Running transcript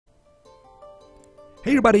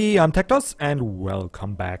Hey everybody, I'm TecToss and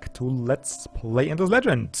welcome back to Let's Play Endless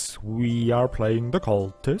Legend. We are playing the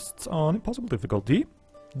Cultists on Impossible difficulty.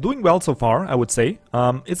 Doing well so far, I would say.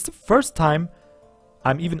 It's the first time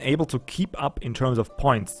I'm even able to keep up in terms of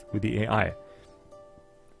points with the AI.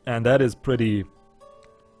 And that is pretty...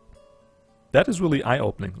 that is really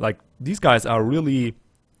eye-opening. Like, these guys are really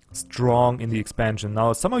strong in the expansion.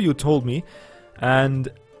 Now, some of you told me,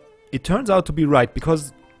 and it turns out to be right,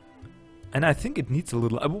 because... and I think it needs a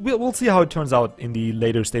little... we'll see how it turns out in the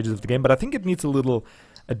later stages of the game, but I think it needs a little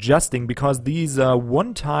adjusting, because these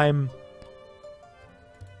one-time...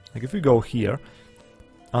 like, if we go here...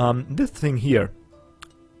 this thing here...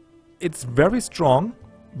 it's very strong,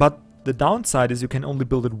 but the downside is you can only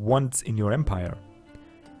build it once in your empire.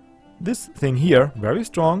 This thing here, very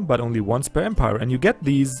strong, but only once per empire. And you get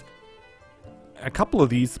these... a couple of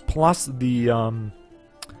these, plus the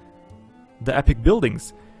epic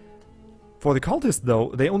buildings. For the cultists, though,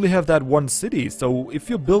 they only have that one city, so if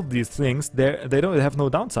you build these things, they don't have no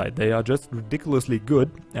downside. They are just ridiculously good,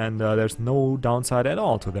 and there's no downside at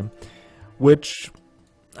all to them. Which,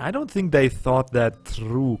 I don't think they thought that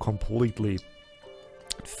through completely.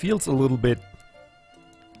 It feels a little bit...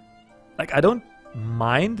 like, I don't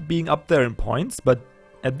mind being up there in points, but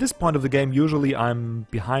at this point of the game, usually I'm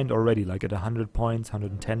behind already, like at 100 points,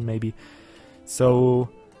 110 maybe. So...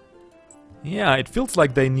 yeah, it feels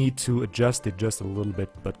like they need to adjust it just a little bit,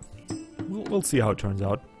 but we'll see how it turns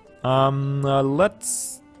out.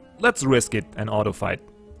 Let's risk it and auto fight.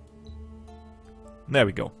 There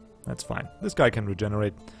we go. That's fine. This guy can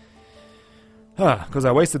regenerate. Because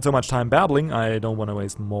I wasted so much time babbling, I don't want to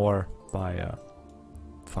waste more by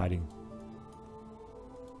fighting.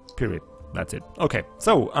 Period. That's it. Okay,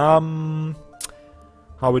 so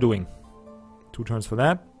how are we doing? 2 turns for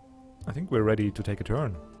that. I think we're ready to take a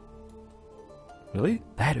turn. Really?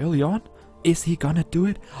 That early on? Is he gonna do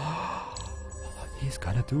it? He's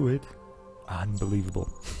gonna do it. Unbelievable.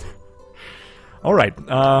 Alright,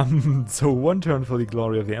 so 1 turn for the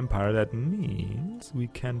glory of the Empire. That means we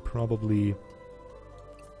can probably...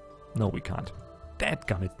 no, we can't.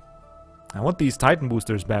 Dadgummit. I want these Titan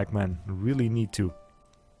boosters back, man. Really need to.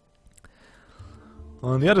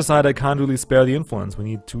 On the other side, I can't really spare the influence. We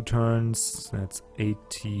need 2 turns. That's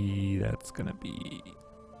 80. That's gonna be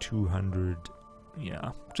 200...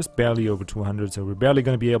 yeah, just barely over 200, so we're barely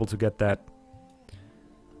going to be able to get that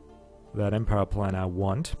empire plan I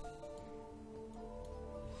want.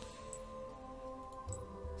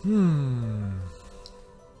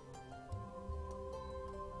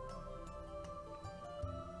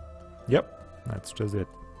 Yep, that's just it.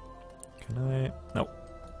 Can I... no.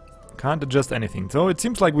 Can't adjust anything. So it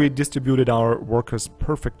seems like we distributed our workers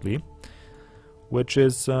perfectly, which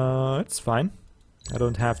is, it's fine. I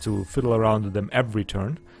don't have to fiddle around with them every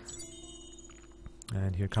turn.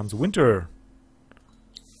 And here comes winter.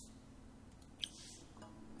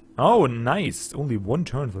 Oh, nice! Only 1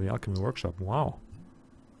 turn for the alchemy workshop. Wow,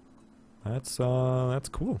 that's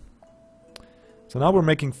cool. So now we're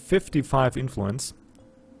making 55 influence.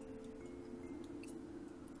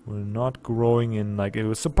 We're not growing in, like, it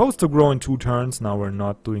was supposed to grow in 2 turns. Now we're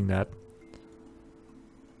not doing that.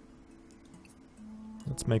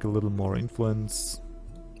 Let's make a little more influence.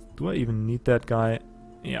 Do I even need that guy?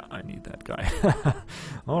 Yeah, I need that guy.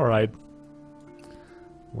 Alright.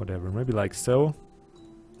 Whatever, maybe like so.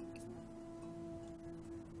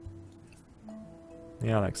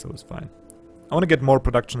 Yeah, like so is fine. I want to get more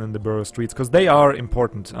production in the borough streets, because they are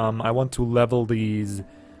important. I want to level these...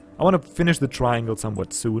 I want to finish the triangle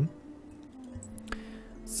somewhat soon.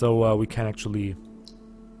 So we can actually...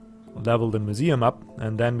 level the museum up,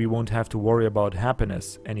 and then we won't have to worry about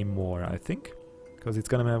happiness anymore, I think. Because it's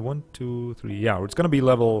gonna have 1, 2, 3... yeah, it's gonna be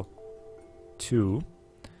level 2.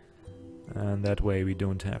 And that way we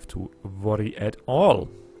don't have to worry at all.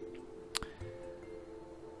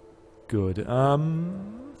 Good. I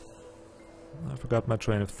forgot my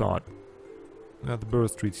train of thought. We got the borough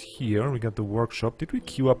streets here, we got the workshop. Did we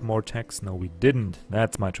queue up more techs? No, we didn't.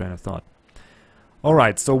 That's my train of thought.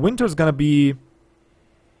 Alright, so winter's gonna be...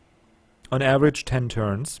 on average 10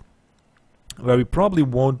 turns, where we probably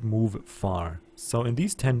won't move far. So in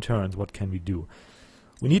these 10 turns, what can we do?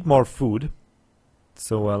 We need more food,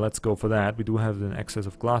 so let's go for that. We do have an excess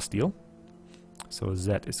of glass steel, so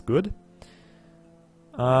that is good.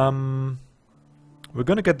 We're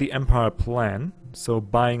gonna get the empire plan, so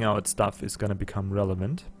buying out stuff is gonna become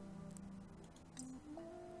relevant.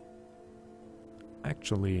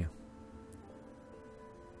 Actually...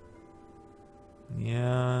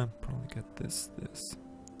 yeah, probably get this. It's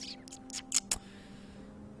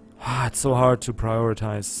so hard to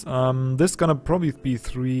prioritize. This is gonna probably be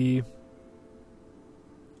 3...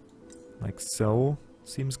 Like so.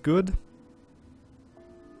 Seems good.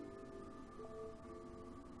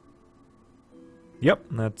 Yep,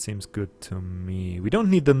 that seems good to me. We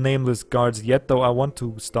don't need the nameless guards yet, though I want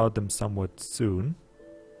to start them somewhat soon.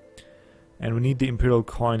 And we need the Imperial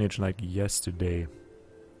coinage like yesterday.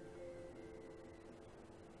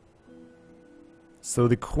 So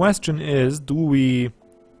the question is, do we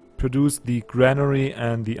produce the granary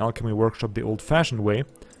and the alchemy workshop the old-fashioned way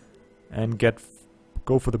and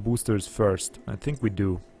go for the boosters first? I think we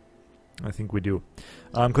do.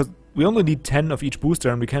 Because we only need 10 of each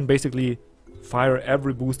booster and we can basically fire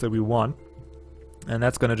every booster we want. And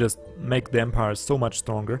that's gonna just make the Empire so much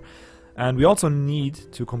stronger. And we also need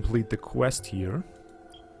to complete the quest here.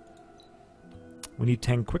 We need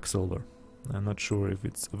 10 Quicksilver. I'm not sure if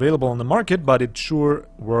it's available on the market, but it's sure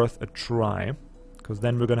worth a try. Because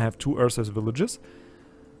then we're gonna have 2 Ursa's villages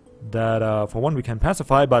that, for one, we can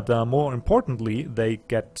pacify, but more importantly, we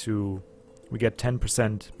get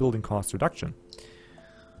 10% building cost reduction.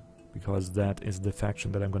 Because that is the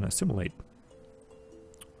faction that I'm gonna assimilate.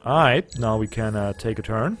 Alright, now we can take a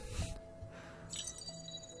turn.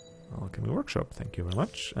 Alchemy Workshop, thank you very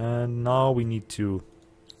much. And now we need to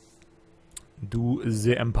do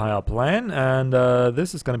the Empire plan, and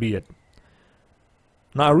this is gonna be it.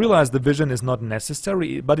 Now I realize the vision is not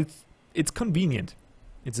necessary, but it's convenient.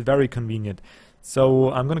 It's very convenient.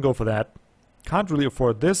 So I'm gonna go for that. Can't really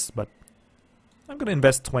afford this, but I'm gonna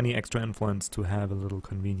invest 20 extra influence to have a little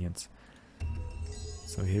convenience.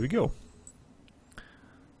 So here we go.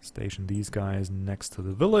 Station these guys next to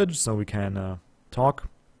the village so we can talk.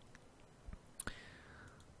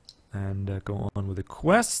 And go on with the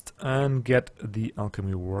quest and get the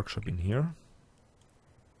alchemy workshop in here.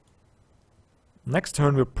 Next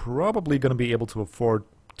turn we're probably going to be able to afford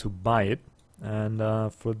to buy it. And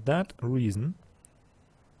for that reason...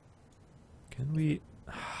 Can we...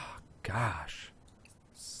 Gosh.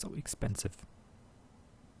 So expensive.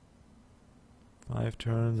 5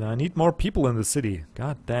 turns. I need more people in the city.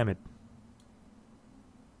 God damn it.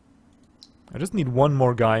 I just need one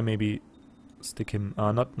more guy, maybe stick him...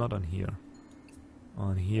 not on here.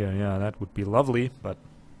 On here, yeah, that would be lovely, but...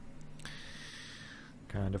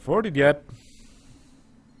 Can't afford it yet.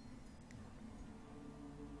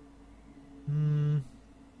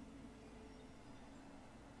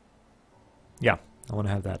 Yeah, I want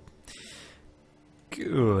to have that.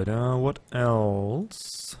 Good, what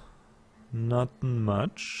else? Not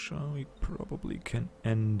much. We probably can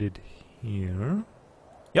end it here.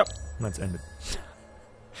 Yep, let's end it.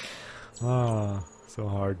 So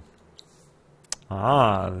hard.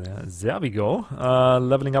 There we go.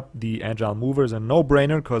 Leveling up the agile movers, a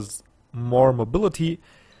no-brainer, because more mobility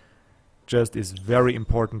just is very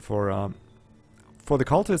important for the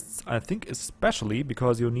cultists, I think, especially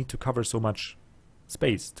because you need to cover so much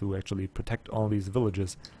space to actually protect all these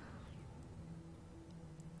villages.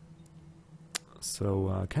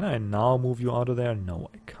 So, can I now move you out of there? No,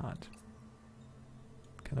 I can't.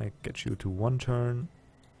 Can I get you to 1 turn?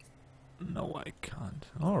 No, I can't.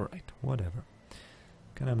 Alright, whatever.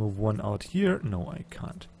 Can I move 1 out here? No, I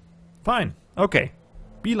can't. Fine. Okay.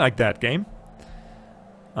 Be like that, game.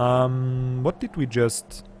 What did we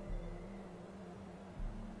just...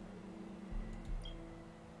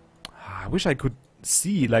 I wish I could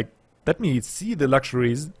see, like, let me see the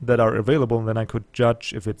luxuries that are available, and then I could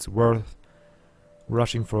judge if it's worth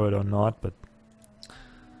rushing for it or not, but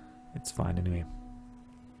it's fine anyway.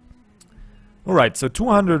 Alright, so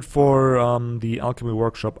 200 for the alchemy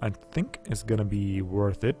workshop I think is gonna be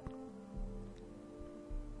worth it.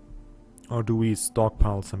 Or do we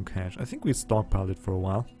stockpile some cash? I think we stockpiled it for a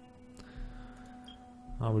while.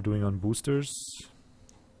 How we're doing on boosters.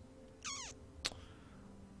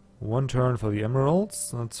 1 turn for the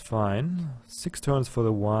emeralds, that's fine. 6 turns for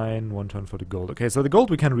the wine, 1 turn for the gold. Okay, so the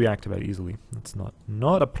gold we can reactivate easily. That's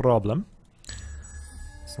not a problem.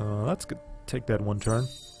 So let's take that 1 turn.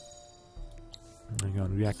 I'm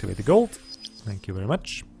gonna reactivate the gold. Thank you very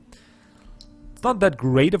much. It's not that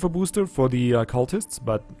great of a booster for the cultists,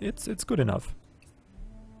 but it's good enough.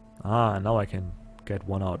 Now I can get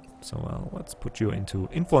 1 out. So let's put you into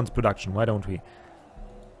influence production. Why don't we?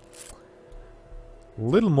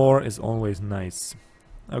 Little more is always nice.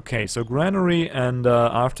 Okay, so granary, and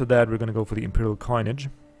after that we're gonna go for the imperial coinage.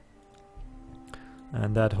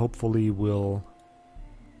 And that hopefully will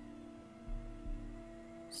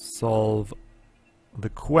solve the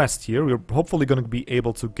quest here. We're hopefully gonna be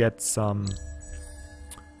able to get some...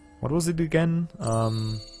 What was it again?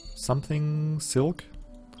 Something silk?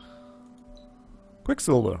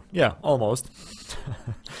 Quicksilver. Yeah, almost.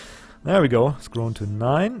 There we go. It's grown to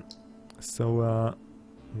 9. So,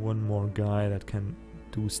 1 more guy that can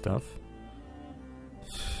do stuff.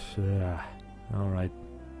 Yeah. Alright.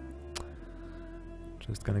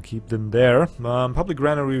 Just gonna keep them there. Public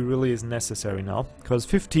granary really is necessary now, because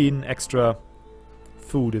 15 extra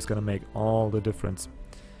food is gonna make all the difference.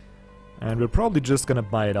 And we're probably just gonna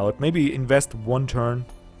buy it out. Maybe invest 1 turn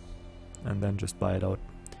and then just buy it out.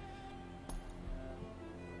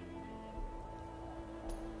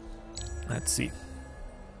 Let's see.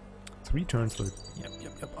 3 turns for...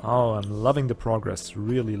 Yep. Oh, I'm loving the progress.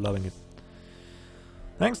 Really loving it.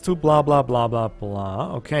 Thanks to blah blah blah blah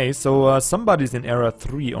blah. Okay, so somebody's in era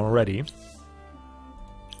 3 already.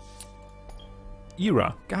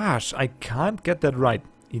 Era. Gosh, I can't get that right.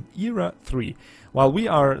 In era 3. While we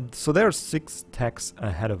are... So there are 6 techs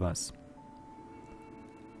ahead of us.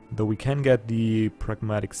 Though we can get the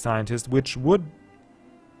pragmatic scientist, which would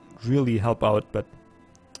really help out, but...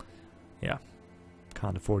 Yeah.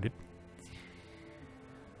 Can't afford it.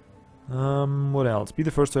 What else? Be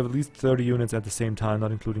the first to have at least 30 units at the same time,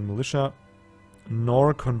 not including militia,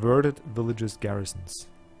 nor converted villages garrisons.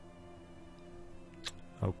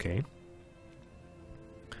 Okay.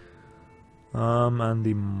 And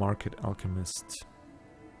the market alchemist.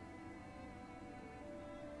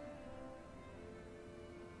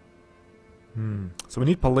 So we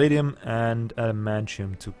need palladium and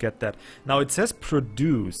adamantium to get that. Now it says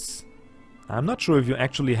produce. I'm not sure if you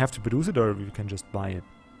actually have to produce it or if you can just buy it.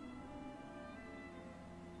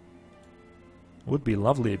 Would be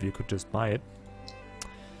lovely if you could just buy it.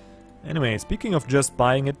 Anyway, speaking of just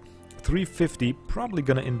buying it, 350, probably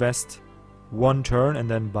gonna invest 1 turn and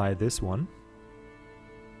then buy this one.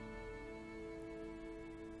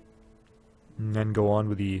 And then go on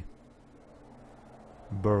with the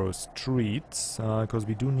borough streets, because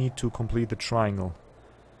we do need to complete the triangle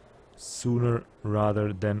sooner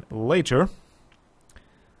rather than later.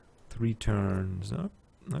 3 turns. Oh,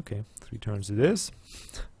 okay, 3 turns it is.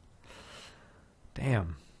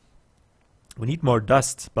 Damn. We need more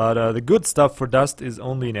dust, but the good stuff for dust is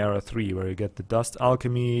only in era 3, where you get the dust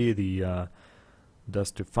alchemy, the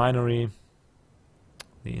dust refinery,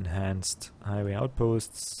 the enhanced highway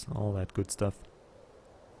outposts, all that good stuff.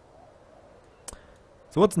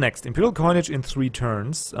 So what's next? Imperial coinage in 3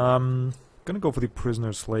 turns. Gonna go for the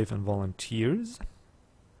prisoner, slave, and volunteers.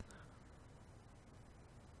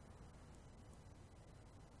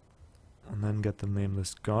 And then get the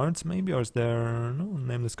nameless guards, maybe, or is there... No,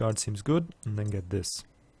 nameless guard seems good. And then get this.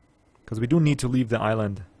 Because we do need to leave the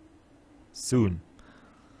island soon.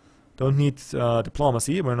 Don't need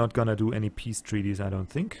diplomacy. We're not gonna do any peace treaties, I don't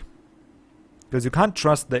think. Because you can't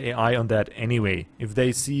trust the AI on that anyway. If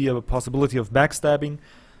they see a possibility of backstabbing,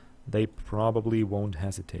 they probably won't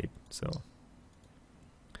hesitate. So...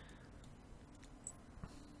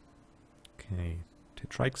 Okay.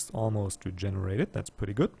 Tetrike's almost regenerated. That's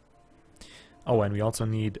pretty good. Oh, and we also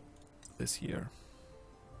need this here.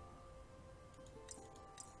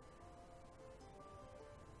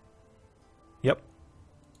 Yep.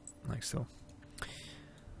 Like so.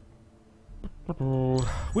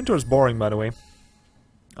 Winter is boring, by the way.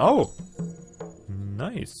 Oh!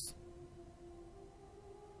 Nice.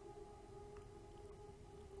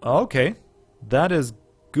 Okay. That is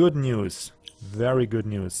good news. Very good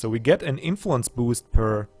news. So we get an influence boost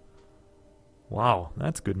per... Wow,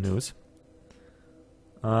 that's good news.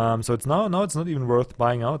 So it's now it's not even worth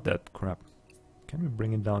buying out that crap. Can we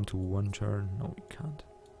bring it down to 1 turn? No, we can't.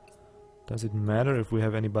 Does it matter if we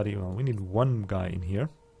have anybody? Well, we need 1 guy in here.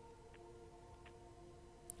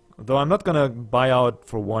 Though I'm not gonna buy out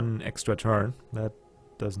for 1 extra turn. That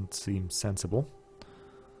doesn't seem sensible.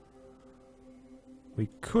 We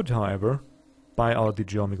could, however, buy out the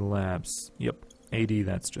geometrical labs. Yep, 80,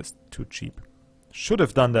 that's just too cheap. Should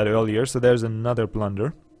have done that earlier, so there's another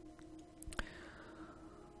blunder.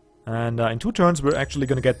 And in 2 turns we're actually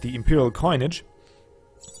going to get the Imperial coinage,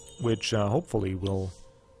 which hopefully will...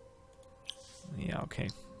 Yeah, okay.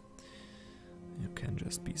 You can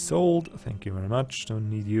just be sold. Thank you very much. Don't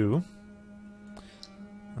need you.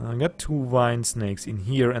 I got 2 vine snakes in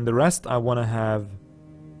here, and the rest I want to have...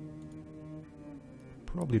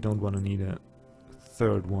 Probably don't want to need a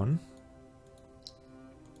 3rd one.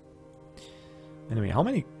 Anyway, how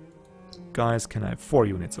many guys can I have? 4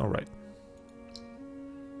 units, alright.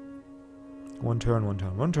 1 turn, 1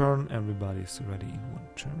 turn, 1 turn. Everybody's ready in 1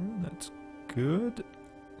 turn. That's good.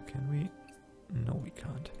 Can we? No, we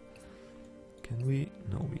can't. Can we?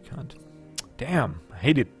 No, we can't. Damn, I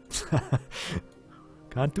hate it.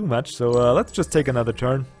 Can't do much. So let's just take another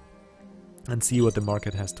turn and see what the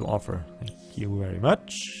market has to offer. Thank you very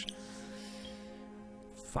much.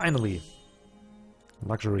 Finally.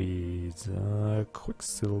 Luxuries.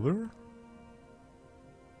 Quicksilver.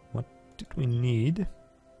 What did we need?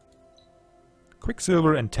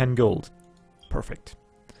 Quicksilver and 10 gold. Perfect.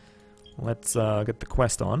 Let's get the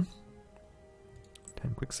quest on.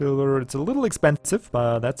 10 quicksilver. It's a little expensive,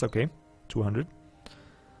 but that's okay. 200.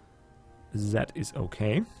 That is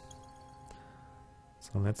okay.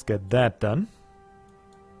 So let's get that done.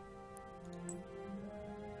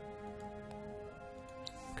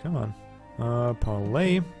 Come on.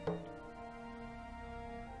 Parlay.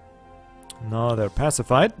 Now they're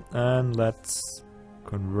pacified. And let's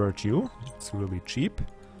convert you. It's really cheap.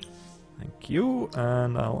 Thank you.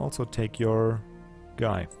 And I'll also take your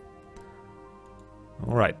guy.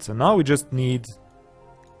 Alright, so now we just need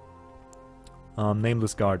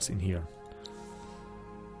nameless guards in here.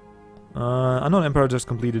 Unknown Emperor just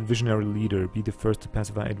completed Visionary Leader. Be the first to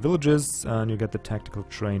pacify 8 villages, and you get the tactical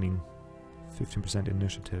training. 15%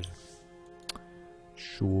 initiative.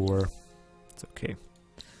 Sure. It's okay.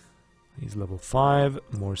 He's level 5.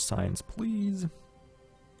 More science, please.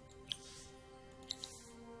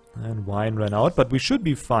 And wine ran out, but we should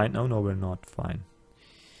be fine. Oh no, we're not fine.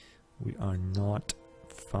 We are not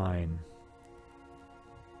fine.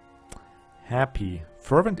 Happy.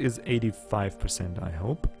 Fervent is 85%, I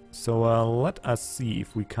hope. So let us see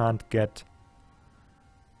if we can't get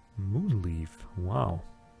Moonleaf. Wow.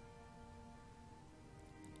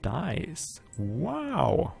 Dice.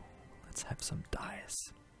 Wow. Let's have some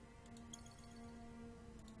dice.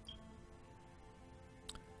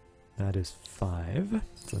 That is 5.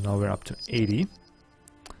 So now we're up to 80.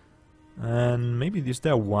 And maybe is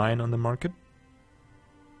there wine on the market?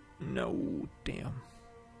 No, damn.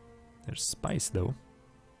 There's spice though.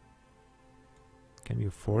 Can we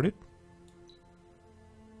afford it?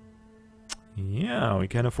 Yeah, we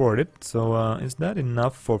can afford it. So is that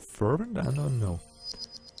enough for Fervent? I don't know.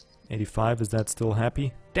 85, is that still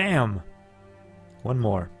happy? Damn! One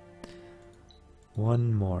more.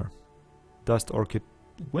 One more. Dust Orchid,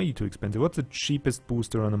 way too expensive. What's the cheapest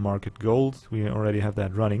booster on the market? Gold, we already have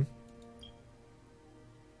that running.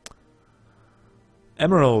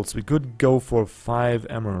 Emeralds, we could go for 5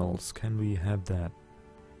 emeralds. Can we have that?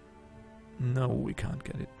 No, we can't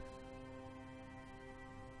get it.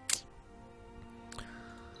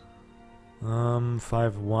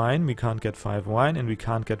 5 wine, we can't get 5 wine, and we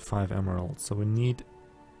can't get 5 emeralds. So we need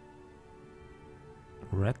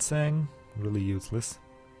Redsang, really useless.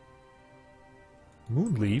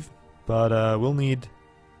 Moonleaf, but we'll need...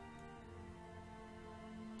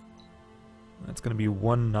 That's gonna be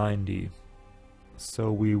 190.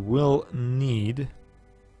 So we will need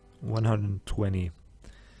 120.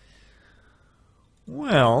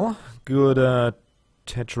 Well, good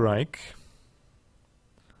Tetrike.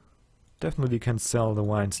 Definitely can sell the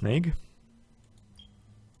wine snake.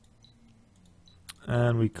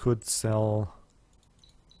 And we could sell,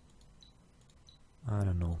 I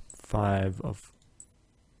don't know, 5 of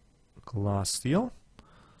glass steel.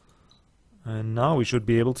 And now we should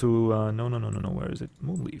be able to, no, where is it?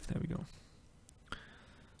 Moonleaf, there we go.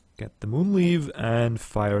 Get the Moonleaf and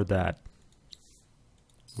fire that.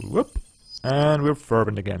 Whoop. And we're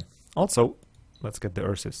fervent again. Also, let's get the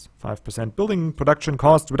Ursus. 5% building production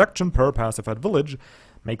cost reduction per pacified village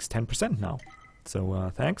makes 10% now.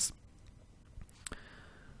 So, thanks.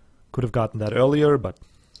 Could have gotten that earlier, but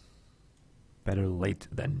better late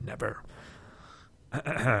than never.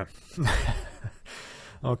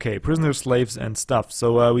 Okay, prisoners, slaves, and stuff.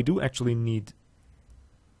 So, we do actually need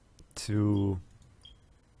to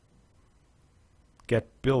get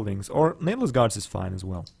buildings. Or nameless guards is fine as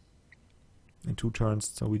well. In 2 turns,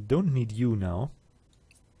 so we don't need you now.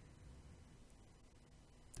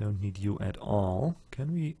 Don't need you at all.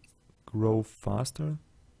 Can we grow faster?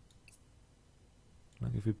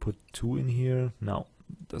 Like if we put 2 in here? No,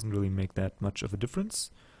 doesn't really make that much of a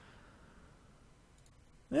difference.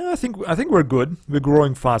 Yeah, I think we're good. We're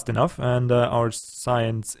growing fast enough, and our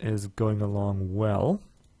science is going along well.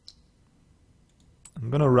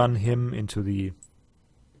 I'm gonna run him into the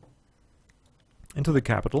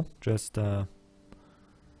capital. Just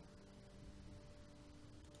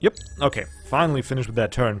yep, okay. Finally finished with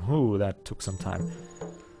that turn. Ooh, that took some time.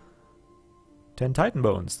 10 Titan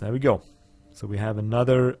Bones. There we go. So we have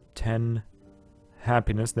another 10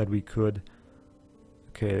 happiness that we could...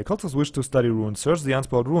 Okay, the cultists wish to study ruins. Search the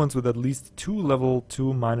unspoiled ruins with at least 2 level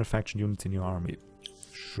 2 minor faction units in your army.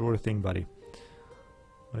 Sure thing, buddy.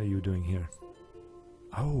 What are you doing here?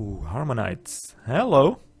 Oh, Harmonites.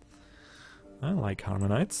 Hello. I like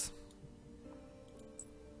Harmonites.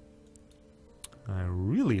 I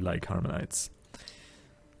really like Harmonites.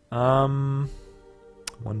 1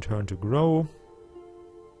 turn to grow.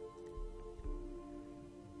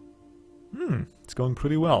 It's going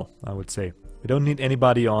pretty well, I would say. We don't need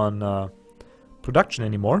anybody on production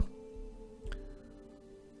anymore.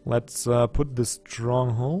 Let's put the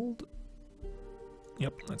stronghold.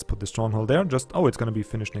 Yep, let's put the stronghold there. Just, oh, it's gonna be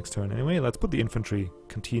finished next turn anyway. Let's put the infantry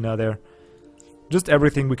cantina there. Just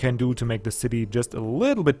everything we can do to make the city just a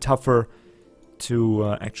little bit tougher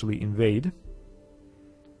to actually invade.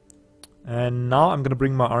 And now I'm gonna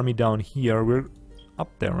bring my army down here. We're up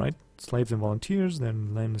there, right? Slaves and volunteers,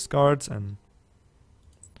 then nameless guards, and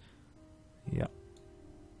yeah.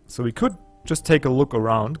 So we could just take a look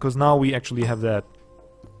around, because now we actually have that.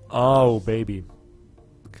 Oh, baby.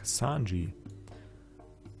 Kasanji.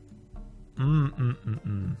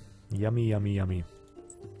 Yummy, yummy, yummy.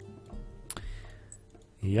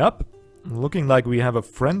 Yep. Looking like we have a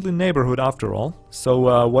friendly neighborhood after all.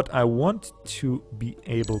 So what I want to be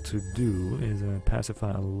able to do is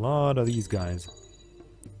pacify a lot of these guys.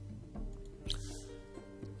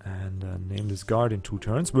 And name this guard in 2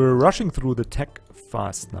 turns. We're rushing through the tech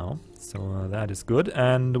fast now. So that is good.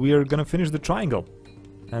 And we are gonna finish the triangle.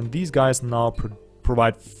 And these guys now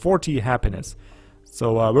provide 40 happiness.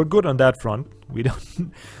 So we're good on that front. We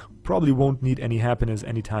don't probably won't need any happiness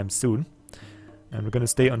anytime soon. And we're gonna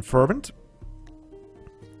stay unfervent.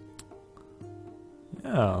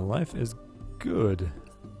 Yeah, life is good.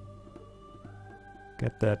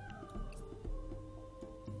 Get that.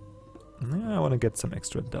 Yeah, I wanna get some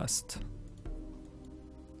extra dust.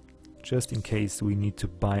 Just in case we need to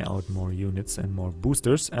buy out more units and more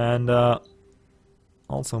boosters. And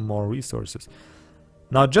also more resources.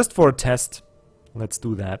 Now, just for a test, let's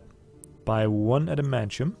do that. Buy 1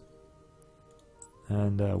 adamantium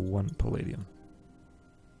and 1 palladium.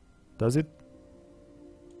 Does it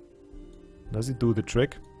do the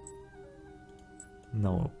trick?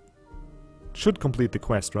 No. Should complete the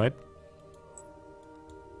quest, right?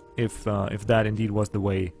 If that indeed was the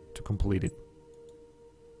way to complete it.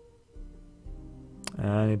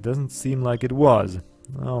 And it doesn't seem like it was.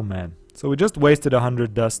 Oh man. So we just wasted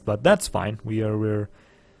 100 dust, but that's fine. We're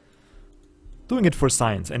doing it for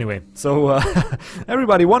science anyway. So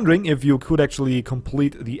everybody wondering if you could actually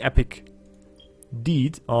complete the epic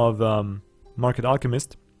deed of Market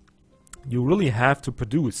Alchemist, you really have to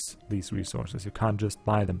produce these resources. You can't just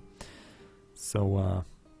buy them. So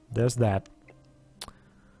there's that.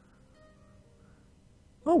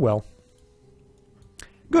 Oh well.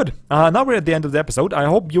 Good. Now we're at the end of the episode. I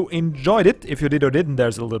hope you enjoyed it. If you did or didn't,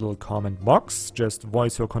 there's a little comment box. Just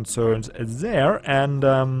voice your concerns there.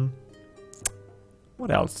 And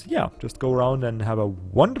what else? Yeah, just go around and have a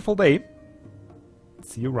wonderful day.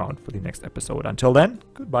 See you around for the next episode. Until then,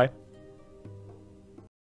 goodbye.